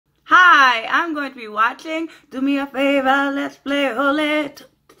Hi, I'm going to be watching Do Me a Favor, Let's Play Holi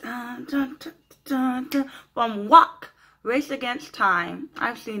from WAQT, Race Against Time.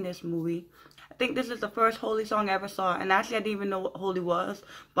 I've seen this movie. I think this is the first Holi song I ever saw, and actually I didn't even know what Holi was,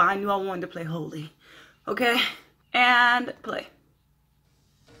 but I knew I wanted to play Holi. Okay? And play.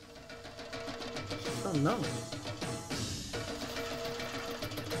 So low.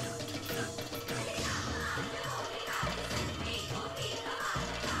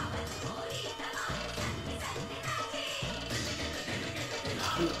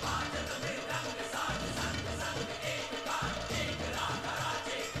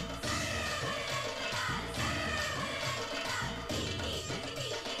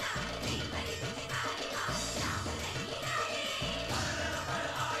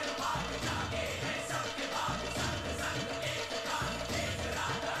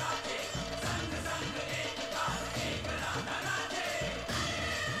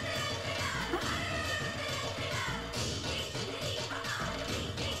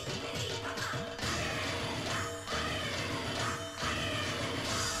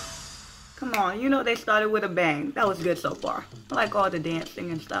 Come on, you know they started with a bang. That was good so far. I like all the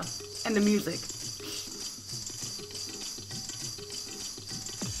dancing and stuff. And the music.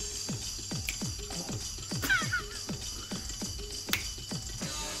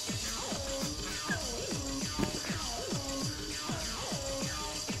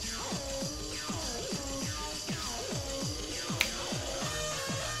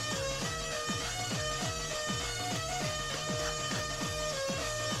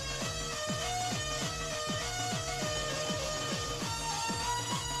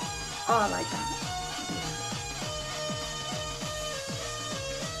 Oh, I like that.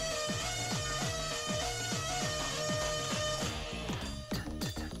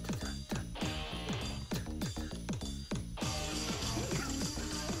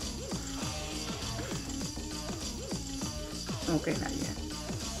 Okay, not yet.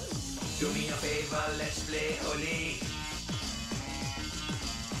 Do me a favor, let's play Holi.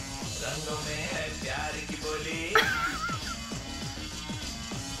 रंगों में है प्यार की बोली.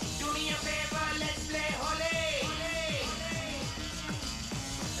 Do me a favor, let's play Holi.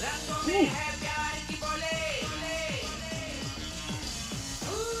 रंगों में है प्यार की बोली.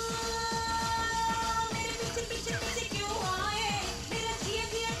 मेरे पीछे पीछे पीछे क्यों आए? मेरा जिया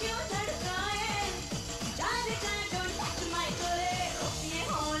जिया क्यों धड़काए? जाने जाने don't touch my Holi. ये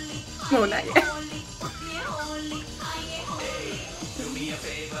Holi. No, not yet. ये Holi. ये Holi. Do me a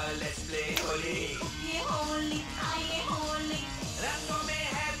favor, let's play Holi. ये Holi. ये Holi. रंगों में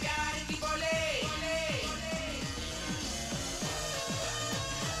है प्यार की बोली.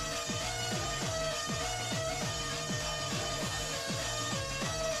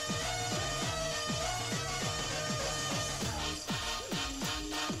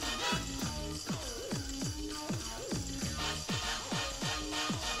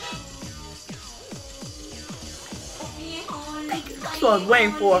 That's what I was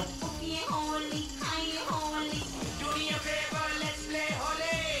waiting for. Do me a favor, let's play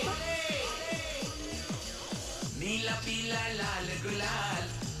Holi. नीला पीला लाल गुलाल,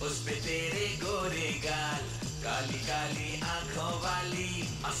 उस पे तेरे गोरे गाल, काली काली आंखों वाली,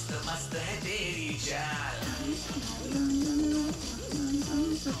 मस्त मस्त है तेरी चाल.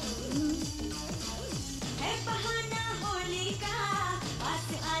 है बहाना होली का, पास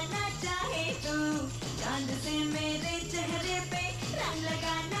आना चाहे तू, चांद से मेरे चेहरे पे रंग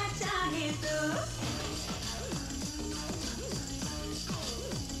लगाना चाहे तू.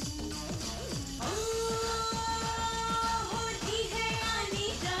 होली है आनी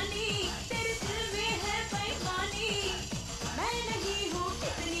जानी, तेरे दिल में है बेईमानी, मैं नहीं हूँ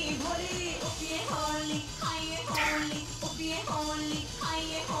कितनी भोली. ये होली, ये होली, ये होली,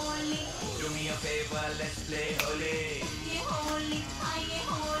 ये Holi. Do me a favor, let's play Holi. ये होली, ये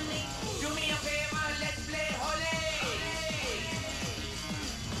Holi. Do me a favor, let's play Holi.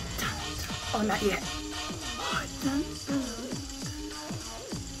 Oh, not yet.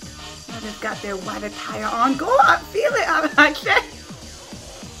 I just got their white attire on. Go on, feel it, Akshay.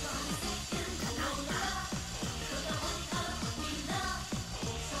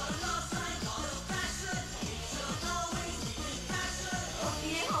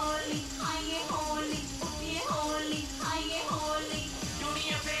 ये होली, ये होली, ये होली, ये Holi. Do me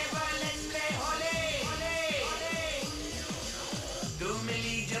a favor, let's play Holi. तू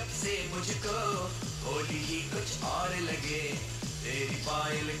मिली जब से मुझको, होली ही कुछ और लगे. तेरी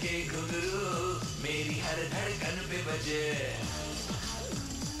पायल के घुंघरू मेरी हर धड़कन पे बजे.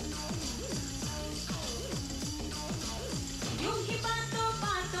 यूं ही बातों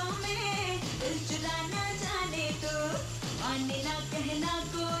बातों में दिल चुराना जाने दो, माने ना कहना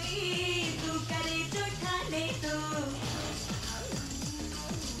कोई,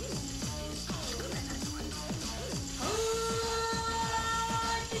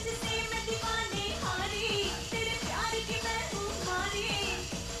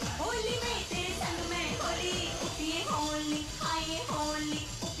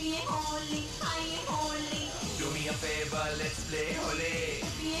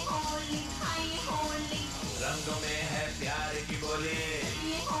 रंगों में है प्यार की बोली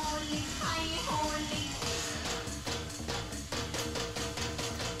ये होली हाय Holi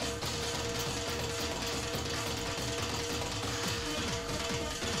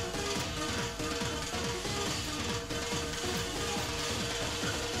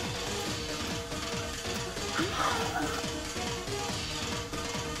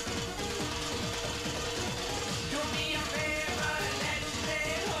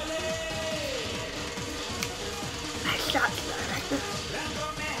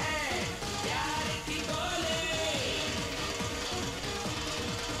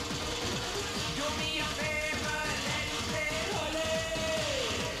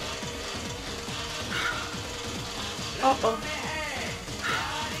Uh-oh.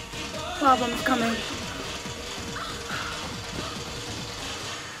 Problems coming.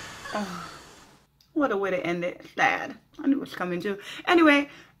 Oh, what a way to end it. Sad. I knew it was coming too. Anyway.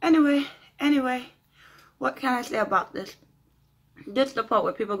 What can I say about this? This is the part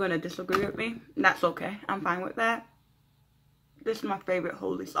where people are going to disagree with me. That's okay. I'm fine with that. This is my favorite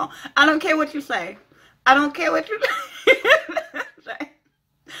Holi song. I don't care what you say. I don't care what you say.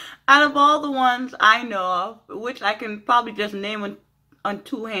 Out of all the ones I know of, which I can probably just name on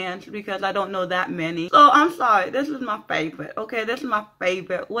two hands because I don't know that many. So I'm sorry, this is my favorite, okay? This is my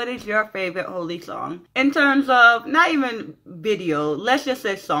favorite. What is your favorite Holi song? In terms of, not even video, let's just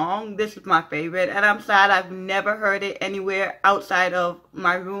say song, this is my favorite. And I'm sad I've never heard it anywhere outside of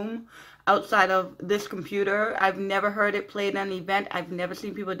my room, outside of this computer. I've never heard it played at an event. I've never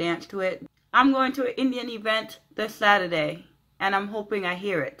seen people dance to it. I'm going to an Indian event this Saturday. And I'm hoping I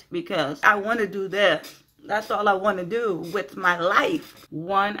hear it because I want to do this. That's all I want to do with my life.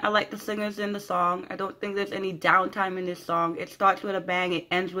 One, I like the singers in the song. I don't think there's any downtime in this song. It starts with a bang. It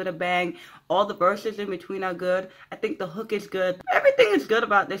ends with a bang. All the verses in between are good. I think the hook is good. Everything is good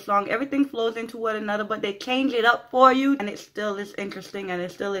about this song. Everything flows into one another, but they change it up for you. And it still is interesting and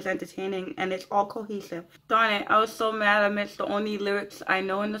it still is entertaining and it's all cohesive. Darn it, I was so mad I missed the only lyrics I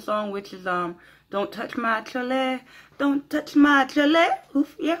know in the song, which is, don't touch my chole, don't touch my chole,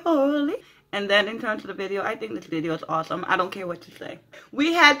 oof, yeah, holy. And then in terms of the video, I think this video is awesome. I don't care what you say.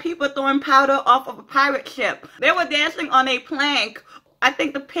 We had people throwing powder off of a pirate ship. They were dancing on a plank. I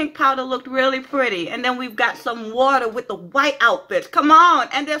think the pink powder looked really pretty. And then we've got some water with the white outfits. Come on.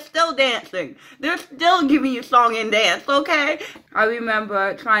 And they're still dancing. They're still giving you song and dance, okay? I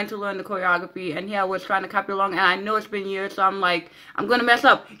remember trying to learn the choreography. And here I was trying to copy along. And I know it's been years. So I'm like, I'm going to mess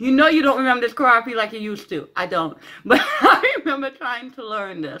up. You know you don't remember this choreography like you used to. I don't. But I remember trying to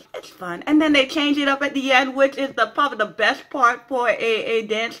learn this. It's fun. And then they change it up at the end, which is probably the best part for a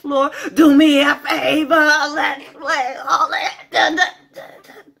dance floor. Do me a favor. Let's play all that.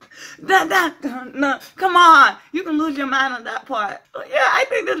 Come on, you can lose your mind on that part. So yeah, I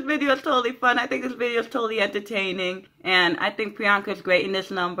think this video is totally fun. I think this video is totally entertaining. And I think Priyanka is great in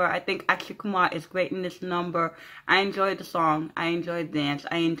this number. I think Akshay Kumar is great in this number. I enjoyed the song. I enjoyed the dance.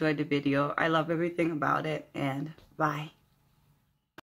 I enjoyed the video. I love everything about it. And bye.